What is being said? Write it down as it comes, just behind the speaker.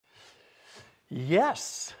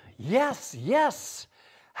Yes, yes, yes.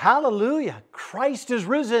 Hallelujah. Christ is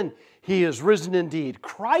risen. He is risen indeed.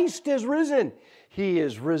 Christ is risen. He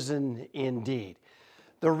is risen indeed.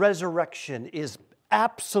 The resurrection is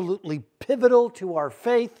absolutely pivotal to our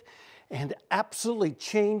faith and absolutely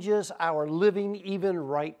changes our living even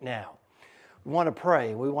right now. We want to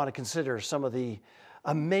pray. We want to consider some of the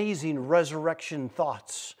amazing resurrection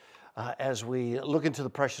thoughts as we look into the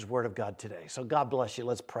precious Word of God today. So God bless you.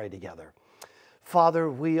 Let's pray together. Father,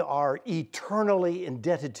 we are eternally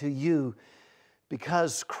indebted to you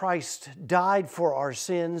because Christ died for our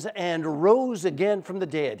sins and rose again from the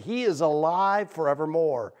dead. He is alive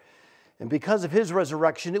forevermore. And because of his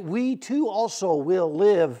resurrection, we too also will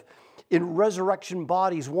live in resurrection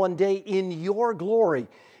bodies one day in your glory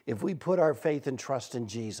if we put our faith and trust in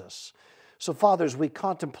Jesus. So, Father, as we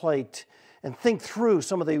contemplate and think through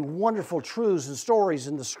some of the wonderful truths and stories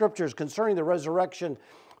in the Scriptures concerning the resurrection,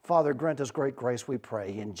 Father, grant us great grace, we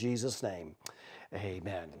pray. In Jesus' name,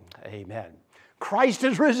 amen. Amen. Christ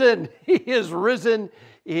is risen. He is risen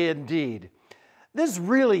indeed. This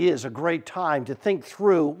really is a great time to think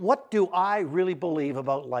through, what do I really believe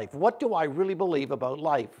about life? What do I really believe about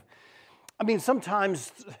life? I mean,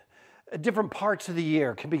 sometimes different parts of the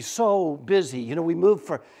year can be so busy. You know, we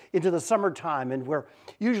move into the summertime and we're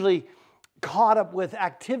usually caught up with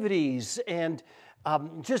activities and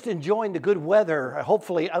just enjoying the good weather,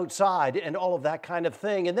 hopefully outside and all of that kind of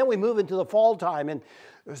thing. And then we move into the fall time and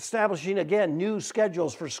establishing, again, new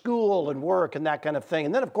schedules for school and work and that kind of thing.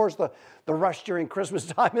 And then, of course, the rush during Christmas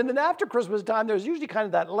time. And then after Christmas time, there's usually kind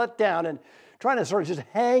of that letdown and trying to sort of just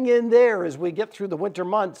hang in there as we get through the winter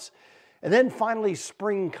months. And then finally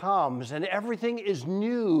spring comes and everything is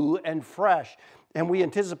new and fresh. And we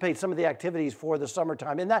anticipate some of the activities for the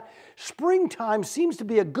summertime. And that springtime seems to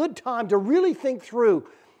be a good time to really think through,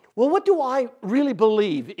 well, what do I really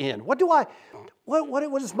believe in? What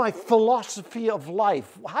is my philosophy of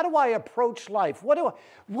life? How do I approach life?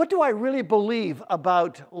 What do I really believe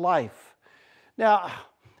about life? Now,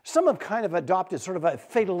 some have kind of adopted sort of a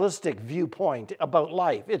fatalistic viewpoint about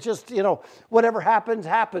life. It's just, whatever happens,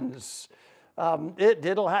 happens.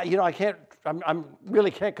 It'll happen. I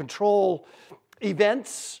really can't control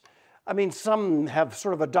events. I mean, some have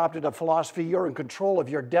sort of adopted a philosophy, you're in control of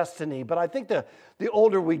your destiny. But I think the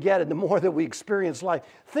older we get and the more that we experience life,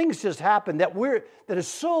 things just happen that is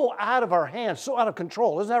so out of our hands, so out of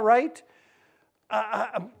control. Isn't that right?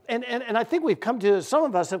 And I think some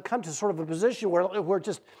of us have come to sort of a position where we're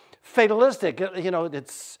just fatalistic.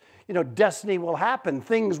 It's, destiny will happen.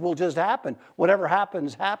 Things will just happen. Whatever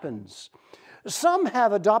happens, happens. Some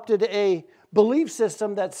have adopted a belief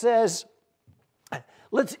system that says,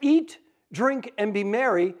 let's eat, drink, and be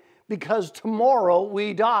merry because tomorrow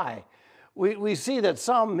we die. We see that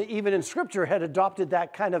some, even in Scripture, had adopted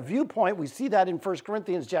that kind of viewpoint. We see that in 1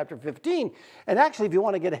 Corinthians chapter 15. And actually, if you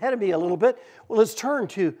want to get ahead of me a little bit, well, let's turn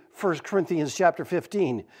to 1 Corinthians chapter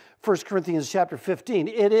 15. 1 Corinthians chapter 15.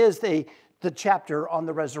 It is the chapter on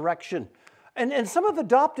the resurrection. And some have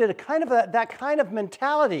adopted that kind of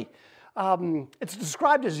mentality. It's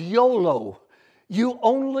described as YOLO. You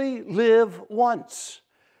only live once.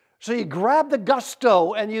 So you grab the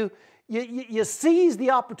gusto and you seize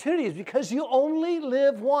the opportunities because you only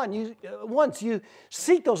live once. You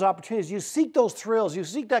seek those opportunities, you seek those thrills, you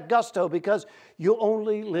seek that gusto because you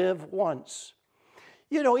only live once.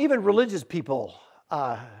 Even religious people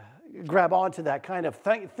grab onto that kind of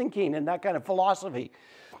thinking and that kind of philosophy.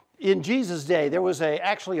 In Jesus' day, there was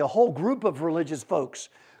actually a whole group of religious folks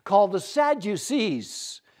called the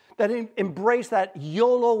Sadducees that embrace that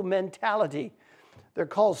YOLO mentality. They're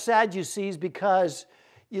called Sadducees because,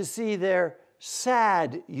 you see, they're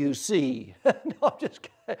sad, you see. No, I'm just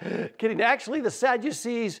kidding. Actually, the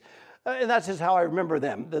Sadducees, and that's just how I remember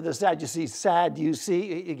them. The Sadducees, sad, you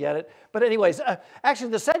see, you get it. But anyways,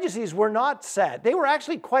 actually, the Sadducees were not sad. They were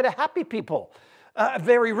actually quite a happy people.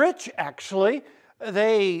 Very rich, actually.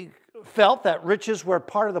 They felt that riches were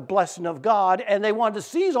part of the blessing of God, and they wanted to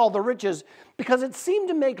seize all the riches because it seemed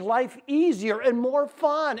to make life easier and more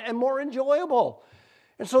fun and more enjoyable.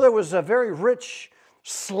 And so there was a very rich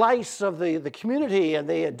slice of the community, and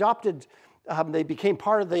they became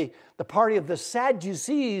part of the party of the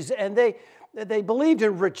Sadducees, and they believed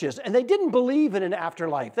in riches, and they didn't believe in an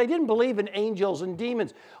afterlife. They didn't believe in angels and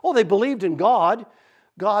demons. Oh, they believed in God.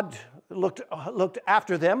 God looked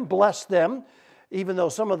after them, blessed them, even though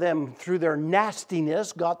some of them, through their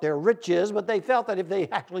nastiness, got their riches, but they felt that if they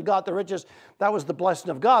actually got the riches, that was the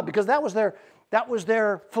blessing of God, because that was their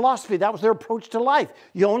philosophy. That was their approach to life.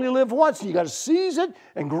 You only live once, and you got to seize it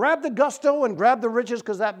and grab the gusto and grab the riches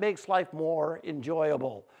because that makes life more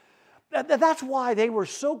enjoyable. That's why they were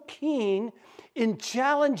so keen in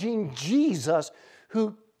challenging Jesus,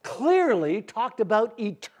 who clearly talked about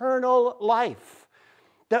eternal life.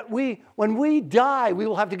 That when we die, we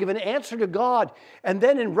will have to give an answer to God. And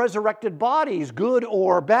then in resurrected bodies, good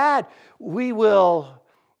or bad, we will,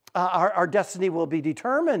 our destiny will be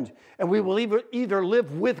determined. And we will either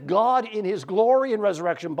live with God in His glory in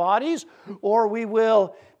resurrection bodies, or we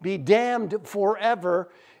will be damned forever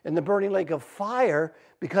in the burning lake of fire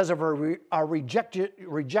because of our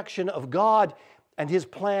rejection of God and His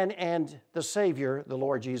plan and the Savior, the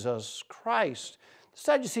Lord Jesus Christ. The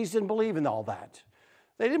Sadducees didn't believe in all that.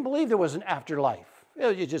 They didn't believe there was an afterlife.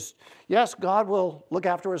 Yes, God will look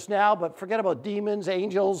after us now, but forget about demons,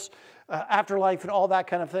 angels, afterlife, and all that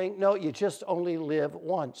kind of thing. No, you just only live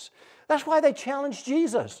once. That's why they challenged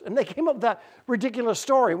Jesus, and they came up with that ridiculous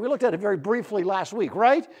story. We looked at it very briefly last week,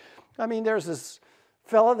 right? I mean, there's this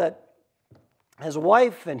fella that has a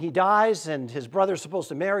wife, and he dies, and his brother's supposed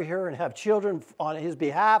to marry her and have children on his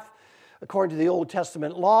behalf, according to the Old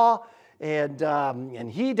Testament law.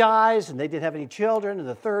 And he dies, and they didn't have any children, and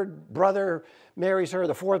the third brother marries her,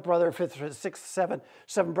 the fourth brother, fifth, sixth,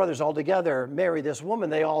 seven brothers all together marry this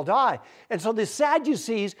woman. They all die. And so the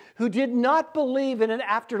Sadducees, who did not believe in an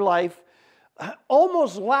afterlife,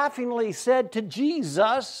 almost laughingly said to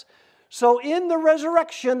Jesus, so in the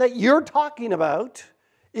resurrection that you're talking about,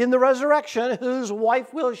 in the resurrection, whose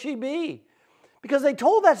wife will she be? Because they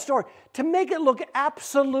told that story to make it look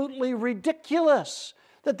absolutely ridiculous,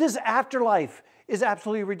 that this afterlife is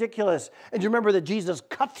absolutely ridiculous. And you remember that Jesus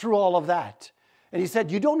cut through all of that. And He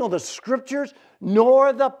said, you don't know the Scriptures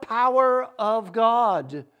nor the power of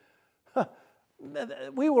God.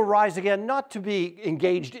 We will rise again, not to be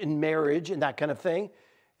engaged in marriage and that kind of thing.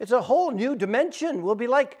 It's a whole new dimension. We'll be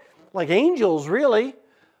like angels, really.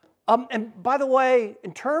 And by the way,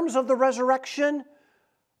 in terms of the resurrection,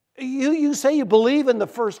 you say you believe in the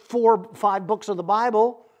first 4, 5 books of the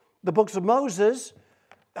Bible, the books of Moses.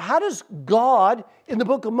 How does God, in the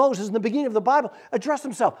book of Moses, in the beginning of the Bible, address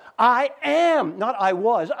Himself? I am, not I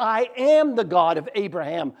was, I am the God of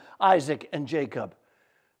Abraham, Isaac, and Jacob.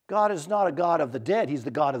 God is not a God of the dead. He's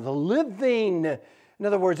the God of the living. In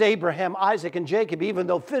other words, Abraham, Isaac, and Jacob, even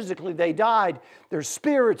though physically they died, their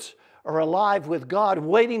spirits are alive with God,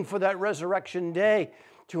 waiting for that resurrection day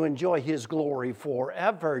to enjoy His glory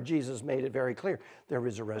forever. Jesus made it very clear. There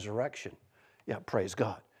is a resurrection. Yeah, praise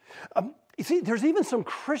God. You see, there's even some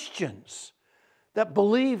Christians that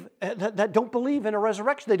don't believe in a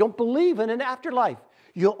resurrection. They don't believe in an afterlife.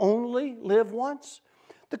 You only live once.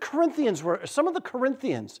 Some of the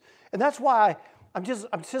Corinthians, and that's why I'm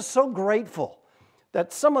just so grateful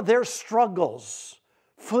that some of their struggles,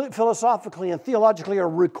 philosophically and theologically, are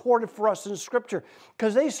recorded for us in Scripture,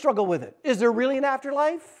 because they struggle with it. Is there really an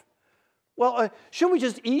afterlife? Well, should we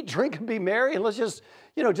just eat, drink, and be merry, and let's just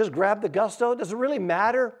grab the gusto? Does it really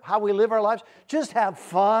matter how we live our lives? Just have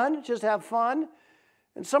fun. Just have fun.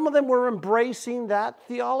 And some of them were embracing that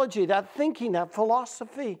theology, that thinking, that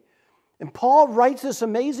philosophy. And Paul writes this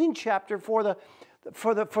amazing chapter for the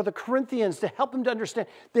Corinthians to help them to understand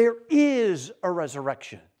there is a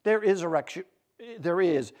resurrection. There is a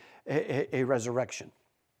resurrection.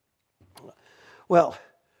 Well,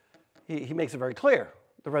 he makes it very clear.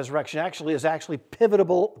 The resurrection is actually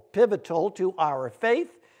pivotal to our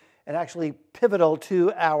faith, and actually pivotal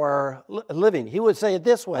to our living. He would say it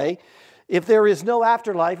this way: if there is no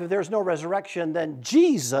afterlife, if there's no resurrection, then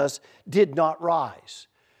Jesus did not rise.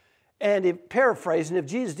 And paraphrasing, if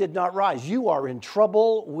Jesus did not rise, you are in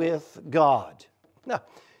trouble with God. Now,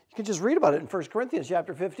 you can just read about it in 1 Corinthians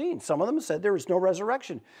chapter 15. Some of them said there is no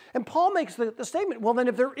resurrection. And Paul makes the statement, well, then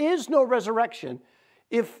if there is no resurrection,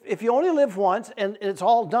 if you only live once and it's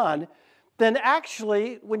all done, then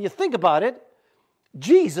actually, when you think about it,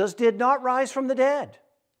 Jesus did not rise from the dead.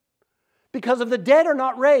 Because if the dead are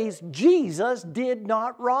not raised, Jesus did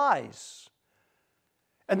not rise.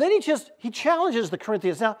 And then he challenges the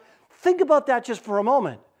Corinthians. Now, think about that just for a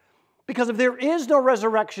moment. Because if there is no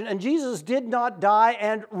resurrection and Jesus did not die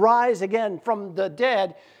and rise again from the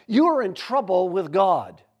dead, you are in trouble with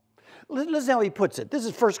God. Listen how he puts it. This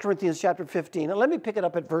is 1 Corinthians chapter 15. And let me pick it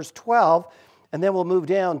up at verse 12, and then we'll move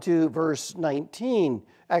down to verse 19.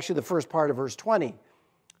 Actually, the first part of verse 20.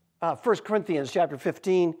 1 Corinthians chapter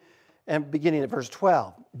 15 and beginning at verse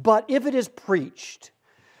 12. But if it is preached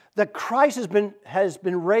that Christ has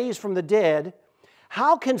been raised from the dead,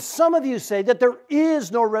 how can some of you say that there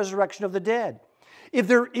is no resurrection of the dead? If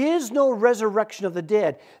there is no resurrection of the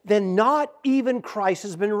dead, then not even Christ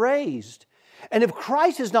has been raised. And if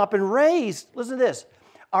Christ has not been raised, listen to this,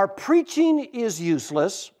 our preaching is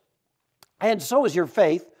useless, and so is your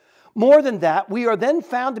faith. More than that, we are then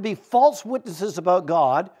found to be false witnesses about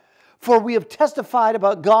God, for we have testified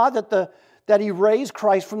about God that he raised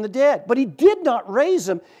Christ from the dead. But he did not raise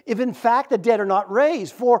him if in fact the dead are not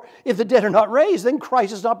raised. For if the dead are not raised, then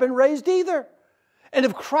Christ has not been raised either. And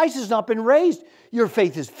if Christ has not been raised, your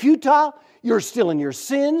faith is futile, you're still in your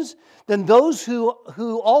sins. Then those who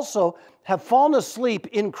also have fallen asleep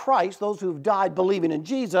in Christ, those who have died believing in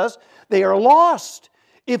Jesus, they are lost.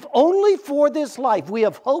 If only for this life we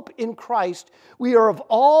have hope in Christ, we are of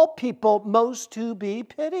all people most to be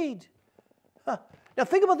pitied. Now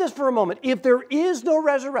think about this for a moment. If there is no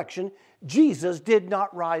resurrection, Jesus did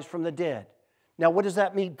not rise from the dead. Now what does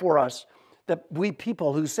that mean for us, that we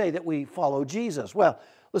people who say that we follow Jesus? Well,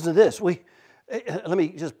 listen to this. Let me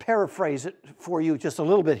just paraphrase it for you just a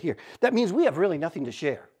little bit here. That means we have really nothing to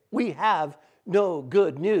share. We have no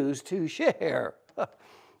good news to share.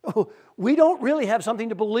 We don't really have something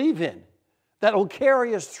to believe in that will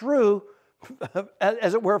carry us through,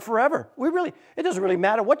 as it were, forever. It doesn't really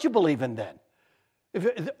matter what you believe in then,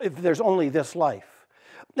 if there's only this life.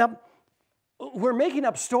 Now, we're making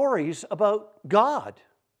up stories about God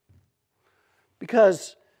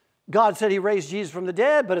because God said he raised Jesus from the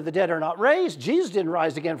dead, but if the dead are not raised, Jesus didn't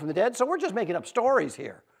rise again from the dead, so we're just making up stories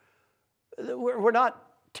here. We're not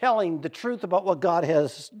telling the truth about what God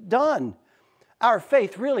has done. Our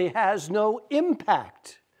faith really has no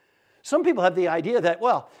impact. Some people have the idea that,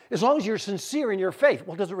 well, as long as you're sincere in your faith,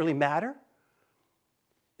 well, does it really matter?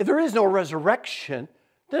 If there is no resurrection,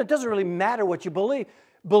 then it doesn't really matter what you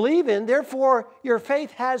believe in. Therefore, your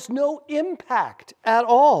faith has no impact at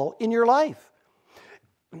all in your life.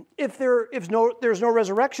 If there's no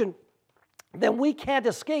resurrection, then we can't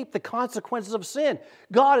escape the consequences of sin.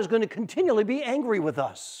 God is going to continually be angry with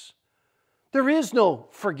us. There is no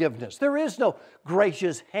forgiveness. There is no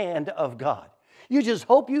gracious hand of God. You just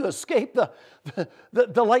hope you escape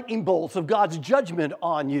the lightning bolts of God's judgment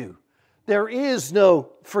on you. There is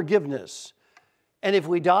no forgiveness. And if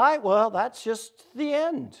we die, well, that's just the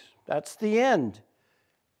end. That's the end.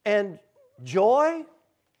 And joy?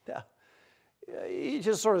 You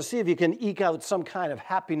just sort of see if you can eke out some kind of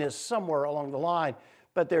happiness somewhere along the line.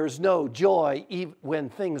 But there's no joy even when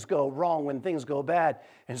things go wrong, when things go bad,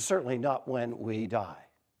 and certainly not when we die.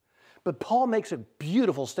 But Paul makes a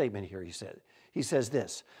beautiful statement here, He says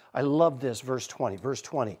this. I love this, verse 20. Verse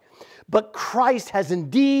 20. But Christ has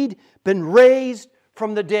indeed been raised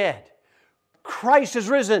from the dead. Christ is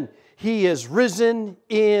risen. He is risen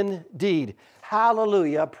indeed.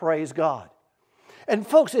 Hallelujah, praise God. And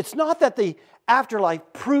folks, it's not that the afterlife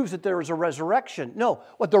proves that there is a resurrection. No,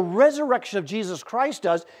 what the resurrection of Jesus Christ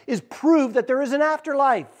does is prove that there is an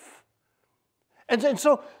afterlife. And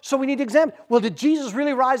so we need to examine, well, did Jesus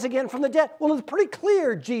really rise again from the dead? Well, it's pretty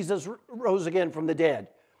clear Jesus rose again from the dead.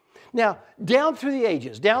 Now, down through the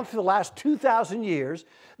ages, down through the last 2,000 years,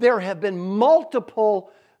 there have been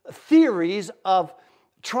multiple theories of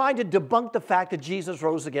trying to debunk the fact that Jesus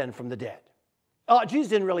rose again from the dead. Jesus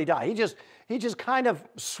didn't really die. He just kind of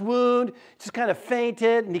swooned, just kind of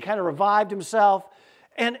fainted, and he kind of revived himself.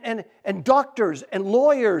 And doctors and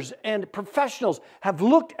lawyers and professionals have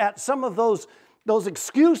looked at some of those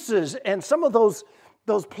excuses and some of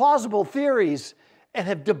those plausible theories and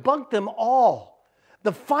have debunked them all.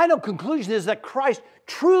 The final conclusion is that Christ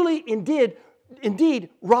truly indeed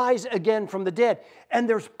rise again from the dead. And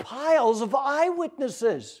there's piles of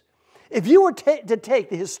eyewitnesses. If you were to take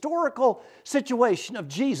the historical situation of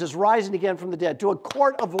Jesus rising again from the dead to a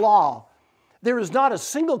court of law, there is not a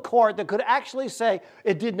single court that could actually say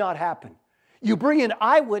it did not happen. You bring in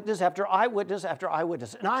eyewitness after eyewitness after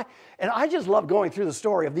eyewitness. And I just love going through the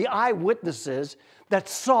story of the eyewitnesses that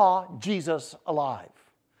saw Jesus alive.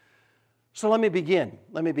 So let me begin.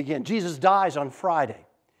 Jesus dies on Friday.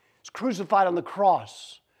 He's crucified on the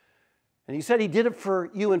cross. And he said he did it for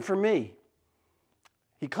you and for me.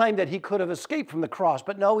 He claimed that he could have escaped from the cross,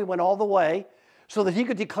 but no, he went all the way so that he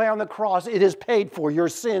could declare on the cross, it is paid for, your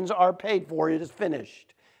sins are paid for, it is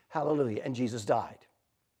finished. Hallelujah. And Jesus died.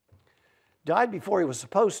 Died before he was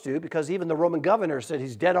supposed to, because even the Roman governor said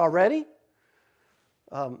he's dead already.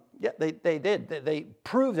 Yeah, they did. They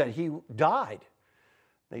proved that he died.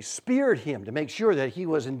 They speared him to make sure that he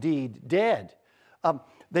was indeed dead.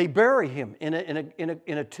 They bury him in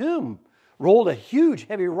a tomb. Rolled a huge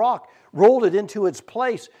heavy rock, rolled it into its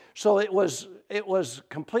place, so it was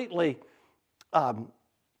completely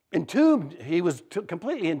entombed. He was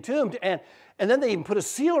completely entombed, and then they even put a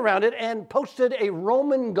seal around it and posted a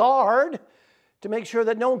Roman guard to make sure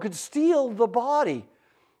that no one could steal the body.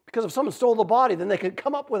 Because if someone stole the body, then they could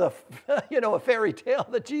come up with a fairy tale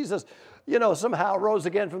that Jesus, somehow rose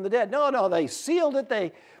again from the dead. No, they sealed it.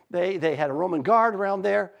 They had a Roman guard around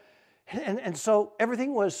there. And so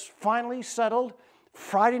everything was finally settled.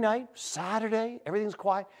 Friday night, Saturday, everything's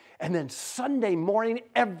quiet. And then Sunday morning,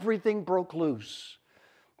 everything broke loose.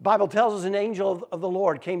 The Bible tells us an angel of the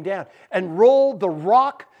Lord came down and rolled the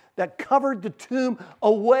rock that covered the tomb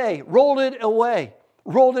away, rolled it away,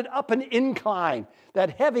 rolled it up an incline.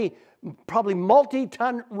 That heavy, probably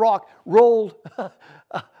multi-ton rock rolled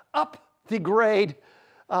up the grade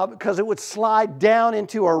because it would slide down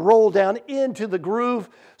into or roll down into the groove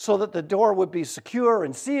so that the door would be secure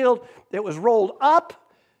and sealed. It was rolled up,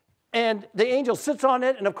 and the angel sits on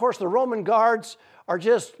it, and of course the Roman guards are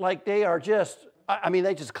just like they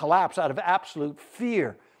just collapse out of absolute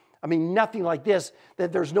fear. I mean, nothing like this,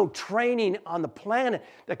 that there's no training on the planet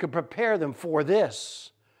that could prepare them for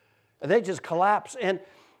this. And they just collapse. And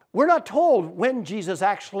we're not told when Jesus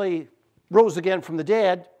actually rose again from the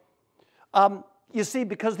dead. You see,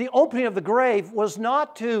 because the opening of the grave was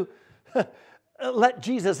not to let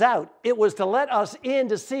Jesus out. It was to let us in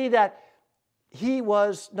to see that he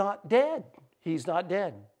was not dead. He's not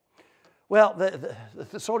dead. Well,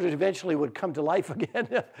 the soldiers eventually would come to life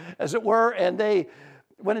again, as it were, and they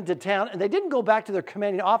went into town, and they didn't go back to their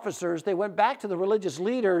commanding officers. They went back to the religious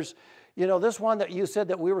leaders. You know, this one that you said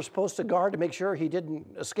that we were supposed to guard to make sure he didn't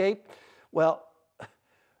escape. Well,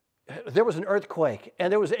 there was an earthquake,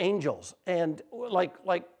 and there was angels, and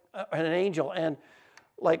an angel, and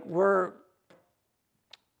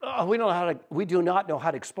we do not know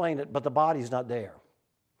how to explain it, but the body's not there.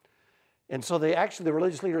 And so the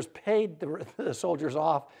religious leaders paid the soldiers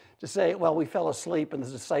off to say, well, we fell asleep and the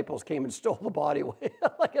disciples came and stole the body away.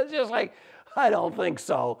 It's just like, I don't think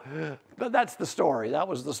so. But that's the story. That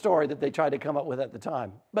was the story that they tried to come up with at the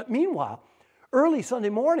time. But meanwhile, early Sunday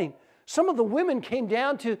morning, some of the women came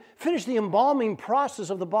down to finish the embalming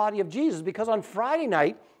process of the body of Jesus, because on Friday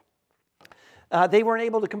night, they weren't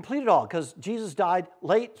able to complete it all because Jesus died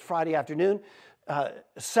late Friday afternoon.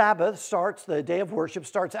 Sabbath starts, the day of worship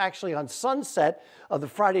starts actually on sunset of the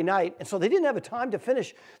Friday night. And so they didn't have a time to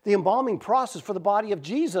finish the embalming process for the body of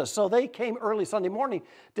Jesus. So they came early Sunday morning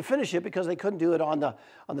to finish it because they couldn't do it on the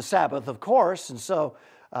Sabbath, of course. And so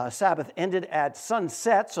Sabbath ended at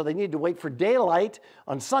sunset, so they needed to wait for daylight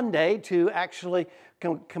on Sunday to actually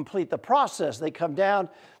complete the process. They come down.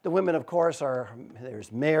 The women, of course,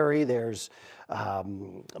 there's Mary, Mary,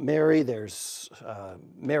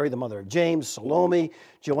 the mother of James, Salome,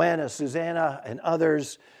 Joanna, Susanna, and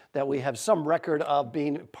others that we have some record of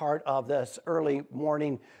being part of this early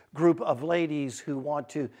morning group of ladies who want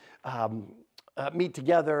to meet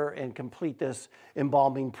together and complete this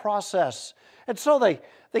embalming process. And so they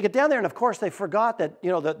get down there, and of course they forgot that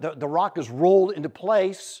the rock is rolled into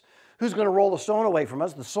place. Who's going to roll the stone away from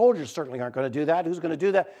us? The soldiers certainly aren't going to do that. Who's going to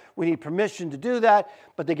do that? We need permission to do that.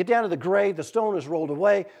 But they get down to the grave. The stone is rolled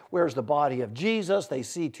away. Where's the body of Jesus? They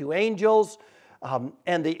see two angels.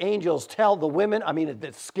 And the angels tell the women,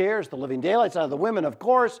 it scares the living daylights out of the women, of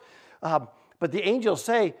course. But the angels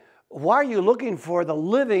say, why are you looking for the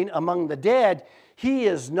living among the dead? He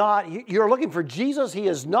is not. You're looking for Jesus. He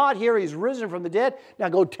is not here. He's risen from the dead. Now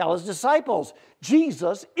go tell his disciples.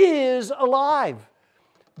 Jesus is alive.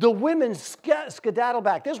 The women skedaddle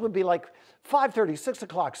back. This would be like 5:30, 6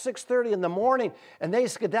 o'clock, 6:30 in the morning, and they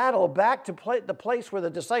skedaddle back to the place where the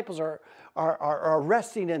disciples are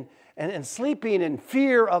resting and sleeping in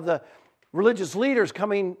fear of the religious leaders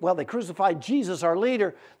coming. Well, they crucified Jesus, our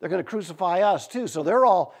leader. They're going to crucify us too. So they're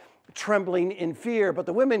all trembling in fear. But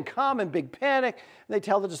the women come in big panic. And they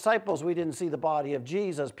tell the disciples, we didn't see the body of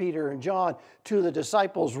Jesus. Peter and John, two of the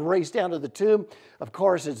disciples, race down to the tomb. Of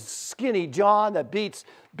course, it's skinny John that beats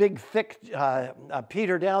big, thick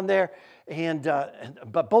Peter down there.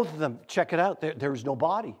 But both of them, check it out. There's no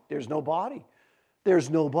body. There's no body. There's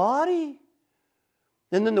no body.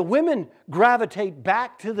 And then the women gravitate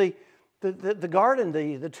back to the garden,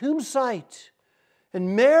 the tomb site.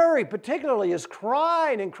 And Mary particularly is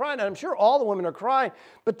crying and crying. And I'm sure all the women are crying,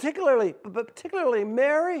 particularly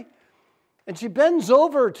Mary. And she bends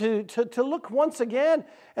over to look once again.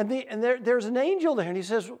 And there's an angel there. And he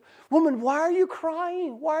says, woman, why are you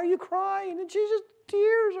crying? Why are you crying? And she's just,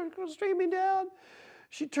 tears are streaming down.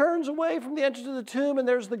 She turns away from the entrance of the tomb, and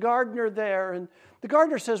there's the gardener there. And the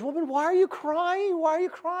gardener says, woman, why are you crying? Why are you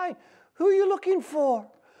crying? Who are you looking for?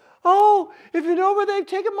 Oh, if you know where they've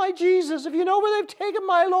taken my Jesus, if you know where they've taken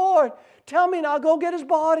my Lord, tell me and I'll go get his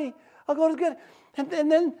body. I'll go to get it.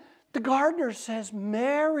 And then the gardener says,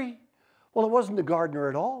 Mary. Well, it wasn't the gardener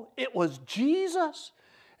at all. It was Jesus.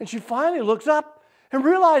 And she finally looks up and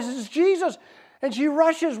realizes it's Jesus. And she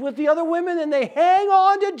rushes with the other women and they hang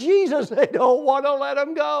on to Jesus. They don't want to let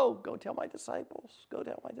him go. Go tell my disciples. Go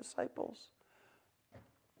tell my disciples.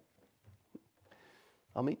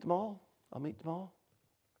 I'll meet them all. I'll meet them all.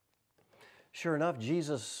 Sure enough,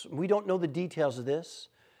 Jesus, we don't know the details of this.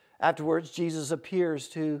 Afterwards, Jesus appears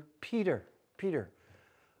to Peter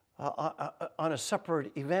on a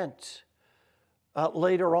separate event.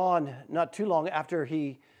 Later on, not too long after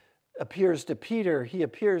he appears to Peter, he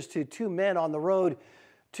appears to two men on the road.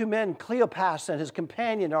 Two men, Cleopas and his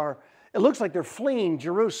companion, it looks like they're fleeing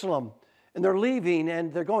Jerusalem. And they're leaving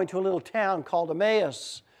and they're going to a little town called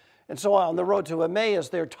Emmaus. And so on the road to Emmaus,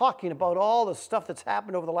 they're talking about all the stuff that's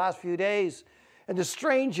happened over the last few days. And the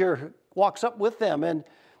stranger walks up with them. And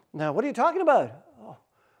now, what are you talking about? Oh, what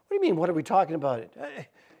do you mean, what are we talking about?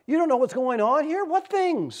 You don't know what's going on here? What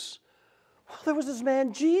things? Well, there was this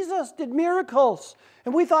man, Jesus, did miracles.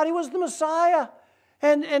 And we thought he was the Messiah.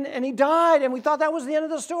 And he died, and we thought that was the end of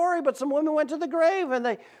the story. But some women went to the grave,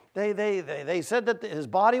 and they said that his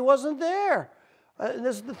body wasn't there.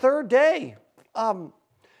 This is the third day. And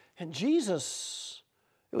Jesus,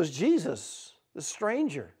 it was Jesus, the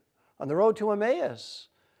stranger, on the road to Emmaus,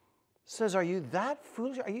 says, are you that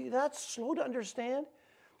foolish? Are you that slow to understand?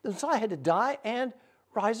 The Messiah had to die and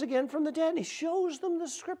rise again from the dead. And he shows them the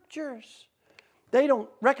scriptures. They don't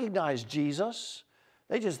recognize Jesus.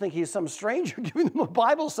 They just think he's some stranger giving them a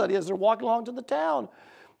Bible study as they're walking along to the town.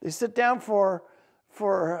 They sit down for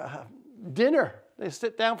dinner. They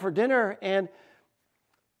sit down for dinner, and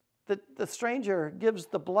the stranger gives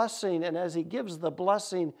the blessing. And as he gives the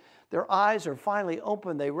blessing, their eyes are finally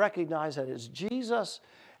open. They recognize that it's Jesus,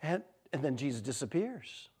 and then Jesus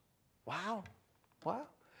disappears. Wow.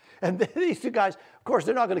 And these two guys, of course,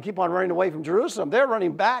 they're not going to keep on running away from Jerusalem. They're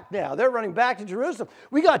running back now. They're running back to Jerusalem.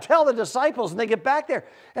 We got to tell the disciples, and they get back there.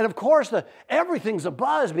 And of course, everything's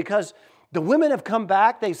abuzz because the women have come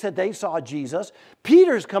back. They said they saw Jesus.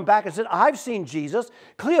 Peter's come back and said, I've seen Jesus.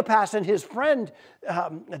 Cleopas and his friend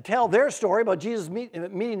tell their story about Jesus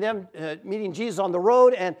meeting Jesus on the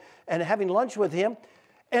road and having lunch with him.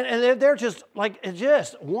 And they're just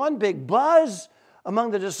one big buzz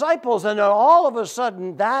among the disciples, and then all of a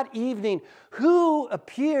sudden that evening, who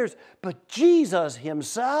appears but Jesus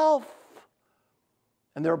himself?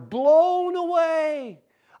 And they're blown away.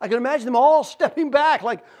 I can imagine them all stepping back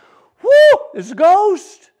like, whoo, it's a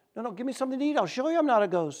ghost. No, give me something to eat. I'll show you I'm not a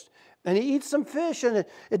ghost. And he eats some fish, and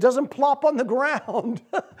it doesn't plop on the ground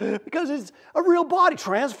because it's a real body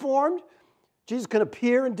transformed. Jesus can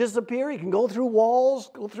appear and disappear. He can go through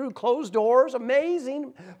walls, go through closed doors.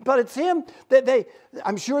 Amazing. But it's him.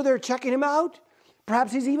 I'm sure they're checking him out.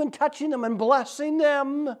 Perhaps he's even touching them and blessing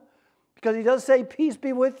them because he does say, peace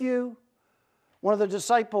be with you. One of the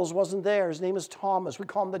disciples wasn't there. His name is Thomas. We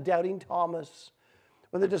call him the doubting Thomas.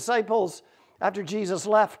 When the disciples, after Jesus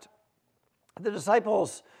left, the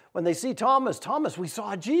disciples, when they see Thomas, we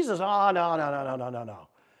saw Jesus. Oh, no.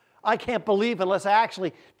 I can't believe unless I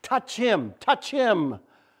actually touch him.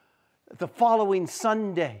 The following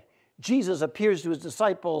Sunday, Jesus appears to his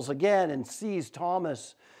disciples again and sees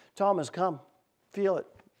Thomas. Thomas, come, feel it.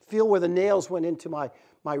 Feel where the nails went into my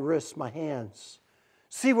wrists, my hands.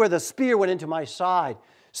 See where the spear went into my side.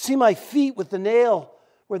 See my feet with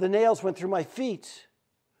where the nails went through my feet.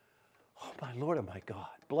 Oh, my Lord and my God,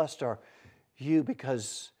 blessed are you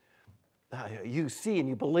because you see and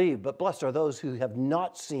you believe, but blessed are those who have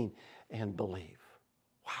not seen and believe.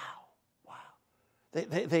 Wow.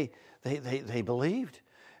 They believed.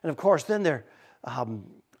 And of course, then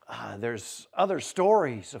there's other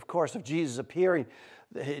stories, of course, of Jesus appearing.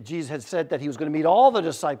 Jesus had said that he was going to meet all the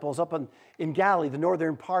disciples up in Galilee, the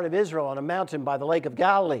northern part of Israel, on a mountain by the Lake of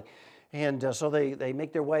Galilee. And so they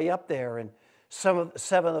make their way up there, and seven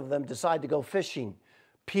of them decide to go fishing.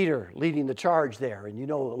 Peter leading the charge there. And you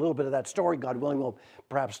know a little bit of that story. God willing, we'll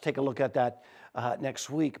perhaps take a look at that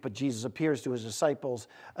next week. But Jesus appears to his disciples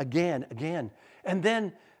again. And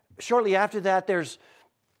then shortly after that, there's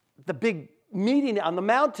the big meeting on the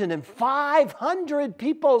mountain, and 500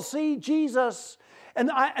 people see Jesus.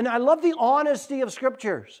 And I love the honesty of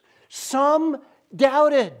scriptures. Some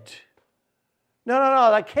doubted.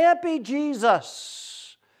 No, that can't be Jesus.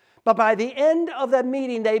 But by the end of the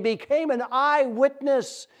meeting, they became an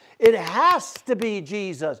eyewitness. It has to be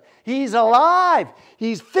Jesus. He's alive.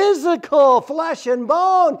 He's physical, flesh and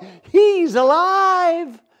bone. He's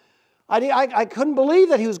alive. I couldn't believe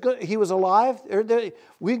that he was alive.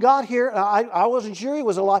 We got here. I wasn't sure he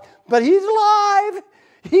was alive. But he's alive.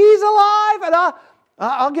 He's alive. And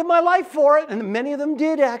I'll give my life for it. And many of them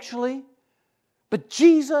did, actually. But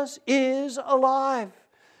Jesus is alive.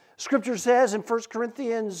 Scripture says in 1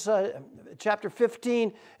 Corinthians chapter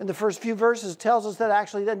 15, in the first few verses, tells us that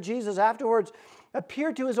actually then Jesus afterwards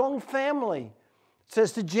appeared to his own family. It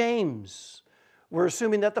says to James, We're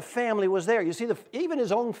assuming that the family was there. You see, even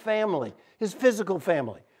his own family, his physical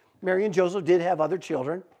family. Mary and Joseph did have other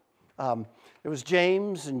children. There was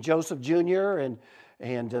James and Joseph Jr.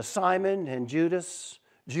 and Simon and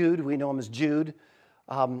Jude, we know him as Jude,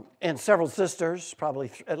 and several sisters,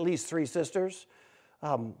 probably at least 3 sisters.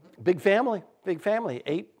 Big family,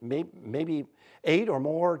 8, maybe 8 or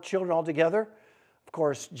more children altogether. Of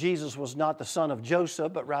course, Jesus was not the son of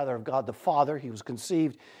Joseph, but rather of God the Father. He was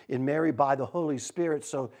conceived in Mary by the Holy Spirit,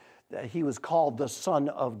 so he was called the Son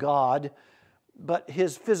of God. But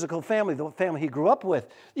his physical family, the family he grew up with,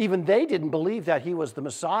 even they didn't believe that he was the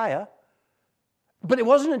Messiah. But it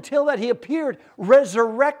wasn't until that he appeared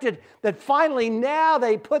resurrected that finally now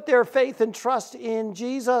they put their faith and trust in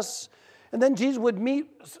Jesus. And then Jesus would meet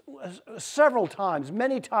several times,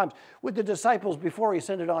 many times, with the disciples before he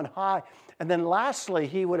ascended on high. And then lastly,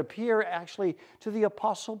 he would appear actually to the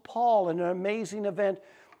Apostle Paul in an amazing event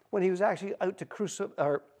when he was actually out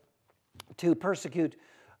to persecute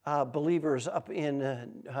believers up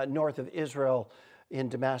in north of Israel in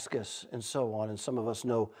Damascus and so on. And some of us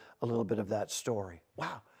know a little bit of that story.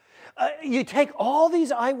 Wow. You take all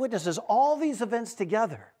these eyewitnesses, all these events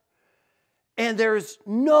together, and there's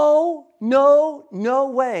no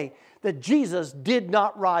way that Jesus did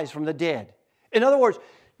not rise from the dead. In other words,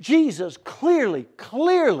 Jesus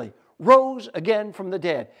clearly rose again from the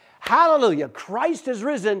dead. Hallelujah. Christ is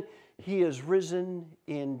risen. He is risen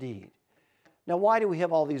indeed. Now, why do we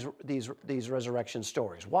have all these resurrection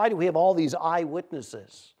stories? Why do we have all these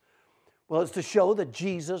eyewitnesses? Well, it's to show that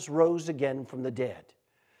Jesus rose again from the dead.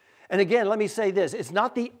 And again, let me say this. It's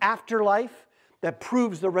not the afterlife that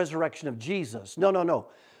proves the resurrection of Jesus. No.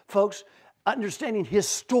 Folks, understanding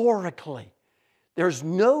historically, there's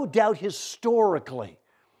no doubt historically,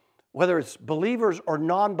 whether it's believers or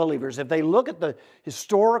non-believers, if they look at the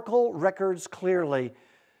historical records clearly,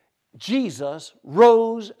 Jesus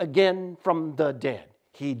rose again from the dead.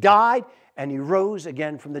 He died and he rose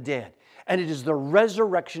again from the dead. And it is the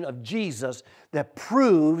resurrection of Jesus that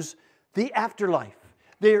proves the afterlife.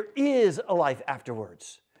 There is a life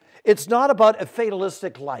afterwards. It's not about a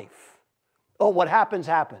fatalistic life. Oh, what happens,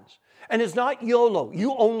 happens. And it's not YOLO.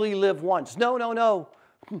 You only live once. No.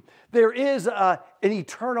 There is an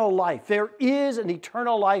eternal life. There is an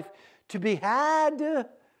eternal life to be had.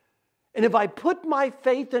 And if I put my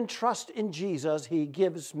faith and trust in Jesus, he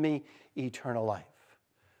gives me eternal life.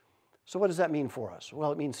 So what does that mean for us?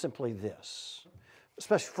 Well, it means simply this,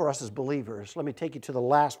 especially for us as believers. Let me take you to the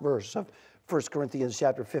last verse of 1 Corinthians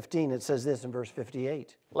chapter 15. It says this in verse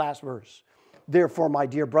 58, last verse. Therefore, my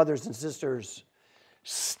dear brothers and sisters,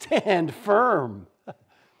 stand firm.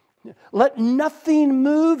 Let nothing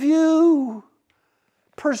move you.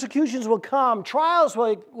 Persecutions will come. Trials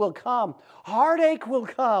will come. Heartache will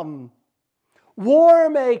come. War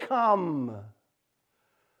may come.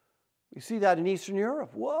 You see that in Eastern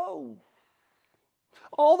Europe. Whoa.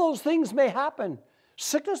 All those things may happen.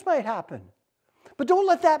 Sickness may happen. But don't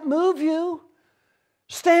let that move you.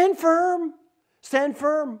 Stand firm. Stand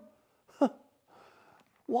firm.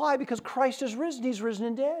 Why? Because Christ is risen. He's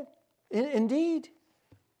risen indeed.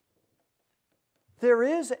 There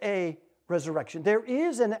is a resurrection. There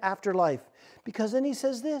is an afterlife. Because then he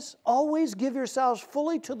says this, always give yourselves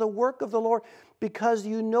fully to the work of the Lord, because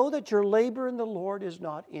you know that your labor in the Lord is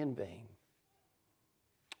not in vain.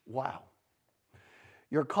 Wow.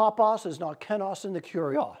 Your kopos is not kenos in the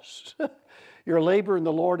kurios. Your labor in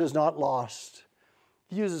the Lord is not lost.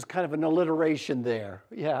 He uses kind of an alliteration there.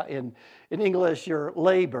 Yeah, in English, your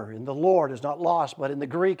labor in the Lord is not lost, but in the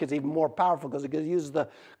Greek it's even more powerful because it uses the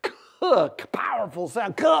powerful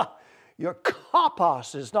sound. Your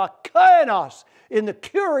kopos is not kenos in the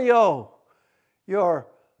kurio. Your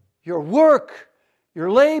work,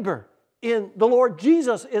 your labor in the Lord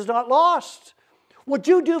Jesus is not lost. What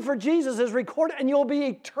you do for Jesus is recorded and you'll be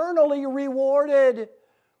eternally rewarded.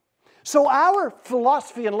 So our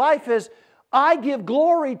philosophy in life is, I give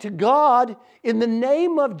glory to God in the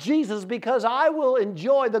name of Jesus because I will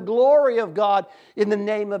enjoy the glory of God in the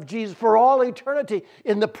name of Jesus for all eternity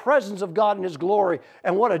in the presence of God in His glory.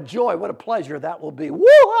 And what a joy, what a pleasure that will be.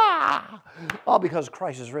 Woo-ha! All because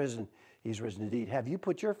Christ is risen. He's risen indeed. Have you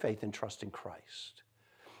put your faith and trust in Christ?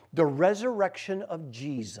 The resurrection of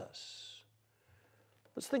Jesus.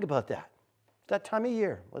 Let's think about that. That time of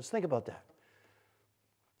year, let's think about that.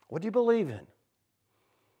 What do you believe in?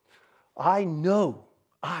 I know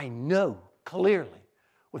clearly,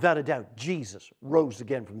 without a doubt, Jesus rose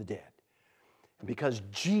again from the dead. And because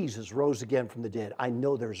Jesus rose again from the dead, I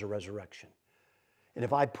know there's a resurrection. And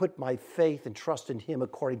if I put my faith and trust in Him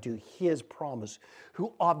according to His promise,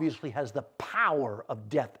 who obviously has the power of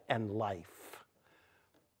death and life,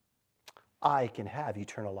 I can have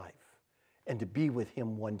eternal life and to be with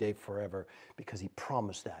him one day forever, because he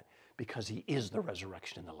promised that, because he is the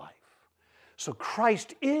resurrection and the life. So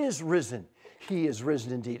Christ is risen. He is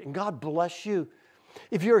risen indeed. And God bless you.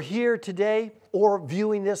 If you're here today or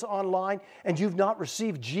viewing this online and you've not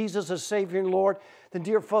received Jesus as Savior and Lord, then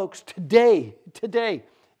dear folks, today,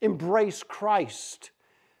 embrace Christ,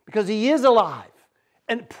 because he is alive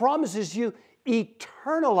and promises you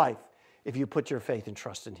eternal life if you put your faith and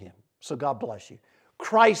trust in him. So God bless you.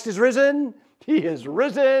 Christ is risen. He is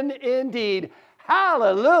risen indeed.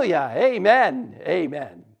 Hallelujah. Amen.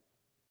 Amen.